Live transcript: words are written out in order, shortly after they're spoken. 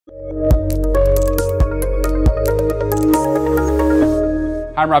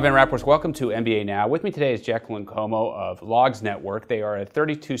I'm Rob Van Rappers. Welcome to MBA Now. With me today is Jacqueline Como of Logs Network. They are a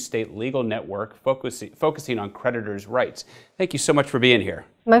 32-state legal network focusing on creditors' rights. Thank you so much for being here.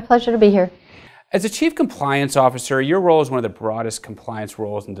 My pleasure to be here. As a Chief Compliance Officer, your role is one of the broadest compliance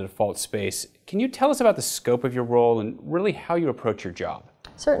roles in the default space. Can you tell us about the scope of your role and really how you approach your job?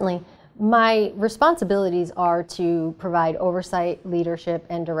 Certainly. My responsibilities are to provide oversight, leadership,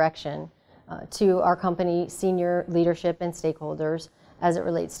 and direction to our company, senior leadership and stakeholders as it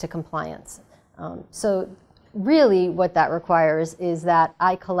relates to compliance. So really what that requires is that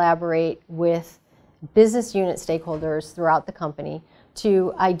I collaborate with business unit stakeholders throughout the company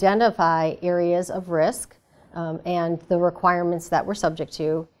to identify areas of risk and the requirements that we're subject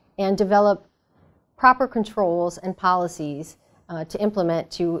to, and develop proper controls and policies to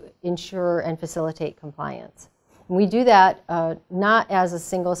implement to ensure and facilitate compliance. And we do that not as a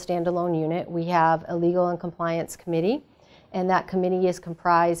single standalone unit. We have a legal and compliance committee, and that committee is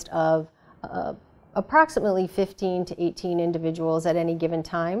comprised of approximately 15 to 18 individuals at any given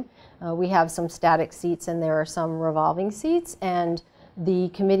time. We have some static seats and there are some revolving seats, and the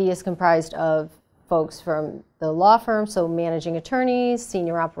committee is comprised of folks from the law firm, so managing attorneys,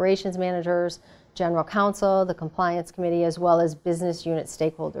 senior operations managers, general counsel, the compliance committee, as well as business unit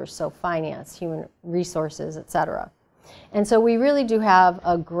stakeholders, so finance, human resources, etc. And so we really do have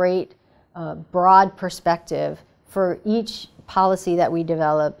a great broad perspective for each policy that we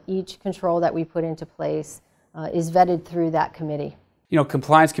develop. Each control that we put into place is vetted through that committee. You know,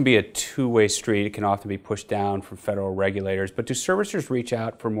 compliance can be a two-way street. It can often be pushed down from federal regulators, but do servicers reach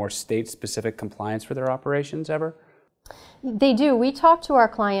out for more state-specific compliance for their operations ever? They do. We talk to our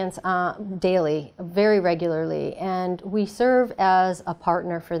clients daily, very regularly, and we serve as a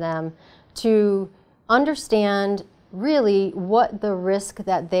partner for them to understand really what the risk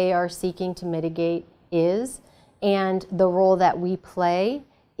that they are seeking to mitigate is and the role that we play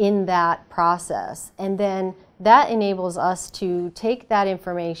in that process. And then that enables us to take that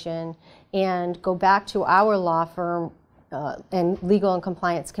information and go back to our law firm and legal and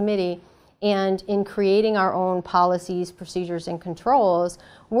compliance committee, and in creating our own policies, procedures, and controls,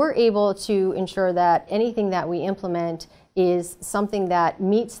 we're able to ensure that anything that we implement is something that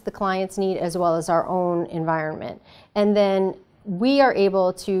meets the client's need as well as our own environment. And then we are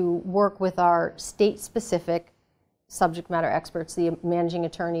able to work with our state-specific subject matter experts, the managing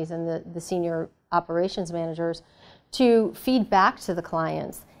attorneys and the senior operations managers, to feed back to the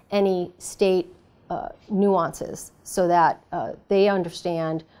clients any state nuances so that they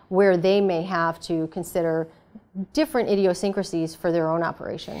understand where they may have to consider different idiosyncrasies for their own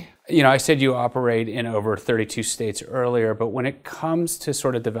operation. You know, I said you operate in over 32 states earlier, but when it comes to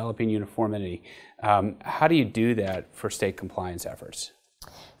sort of developing uniformity, how do you do that for state compliance efforts?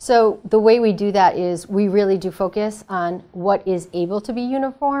 So the way we do that is we really do focus on what is able to be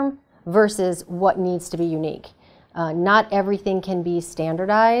uniform versus what needs to be unique. Not everything can be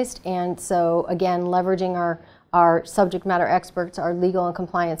standardized, and so again, leveraging our subject matter experts, our legal and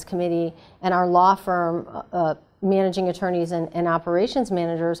compliance committee, and our law firm managing attorneys and operations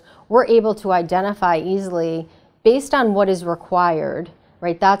managers, we're able to identify easily based on what is required.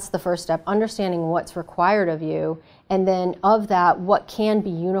 Right, that's the first step, understanding what's required of you, and then of that, what can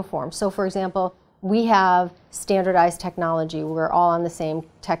be uniform. So for example, we have standardized technology. We're all on the same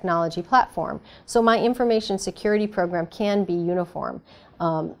technology platform. So my information security program can be uniform.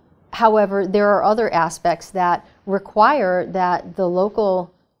 However, there are other aspects that require that the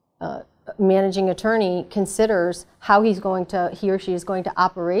local managing attorney considers how he or she is going to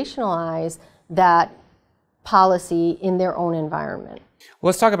operationalize that policy in their own environment. Well,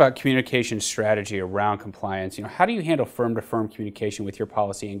 let's talk about communication strategy around compliance. You know, how do you handle firm-to-firm communication with your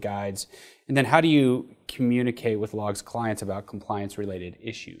policy and guides? And then how do you communicate with Logs clients about compliance-related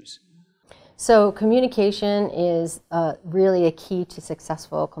issues? So communication is really a key to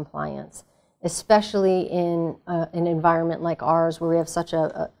successful compliance, especially in an environment like ours where we have such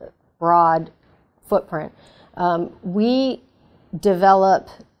a broad footprint. We develop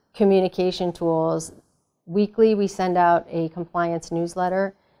communication tools. Weekly, we send out a compliance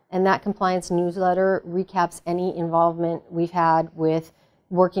newsletter, and that compliance newsletter recaps any involvement we've had with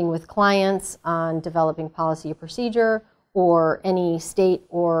working with clients on developing policy or procedure or any state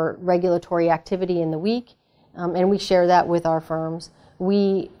or regulatory activity in the week, and we share that with our firms.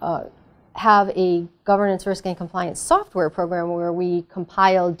 We have a governance, risk, and compliance software program where we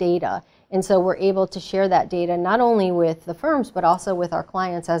compile data, and so we're able to share that data not only with the firms but also with our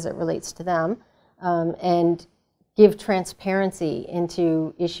clients as it relates to them. And give transparency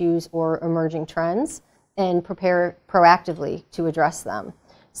into issues or emerging trends and prepare proactively to address them.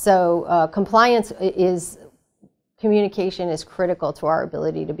 So compliance communication is critical to our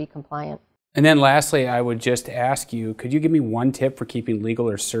ability to be compliant. And then lastly, I would just ask you, could you give me one tip for keeping legal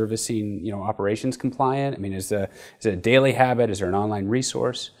or servicing, operations compliant? I mean, is it a daily habit? Is there an online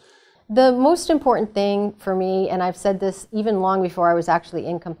resource? The most important thing for me, and I've said this even long before I was actually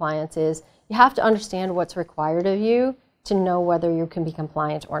in compliance, is you have to understand what's required of you to know whether you can be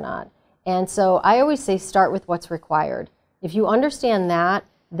compliant or not. And so I always say start with what's required. If you understand that,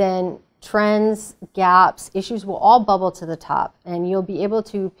 then trends, gaps, issues will all bubble to the top, and you'll be able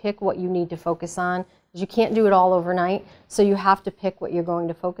to pick what you need to focus on, because you can't do it all overnight, so you have to pick what you're going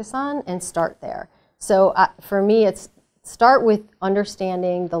to focus on and start there. So for me, it's start with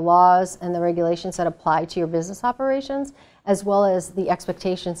understanding the laws and the regulations that apply to your business operations, as well as the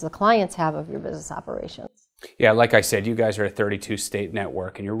expectations the clients have of your business operations. Yeah, like I said, you guys are a 32-state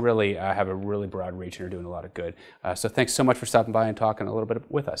network, and you really have a really broad reach and are doing a lot of good. So thanks so much for stopping by and talking a little bit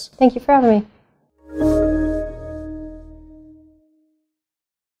with us. Thank you for having me.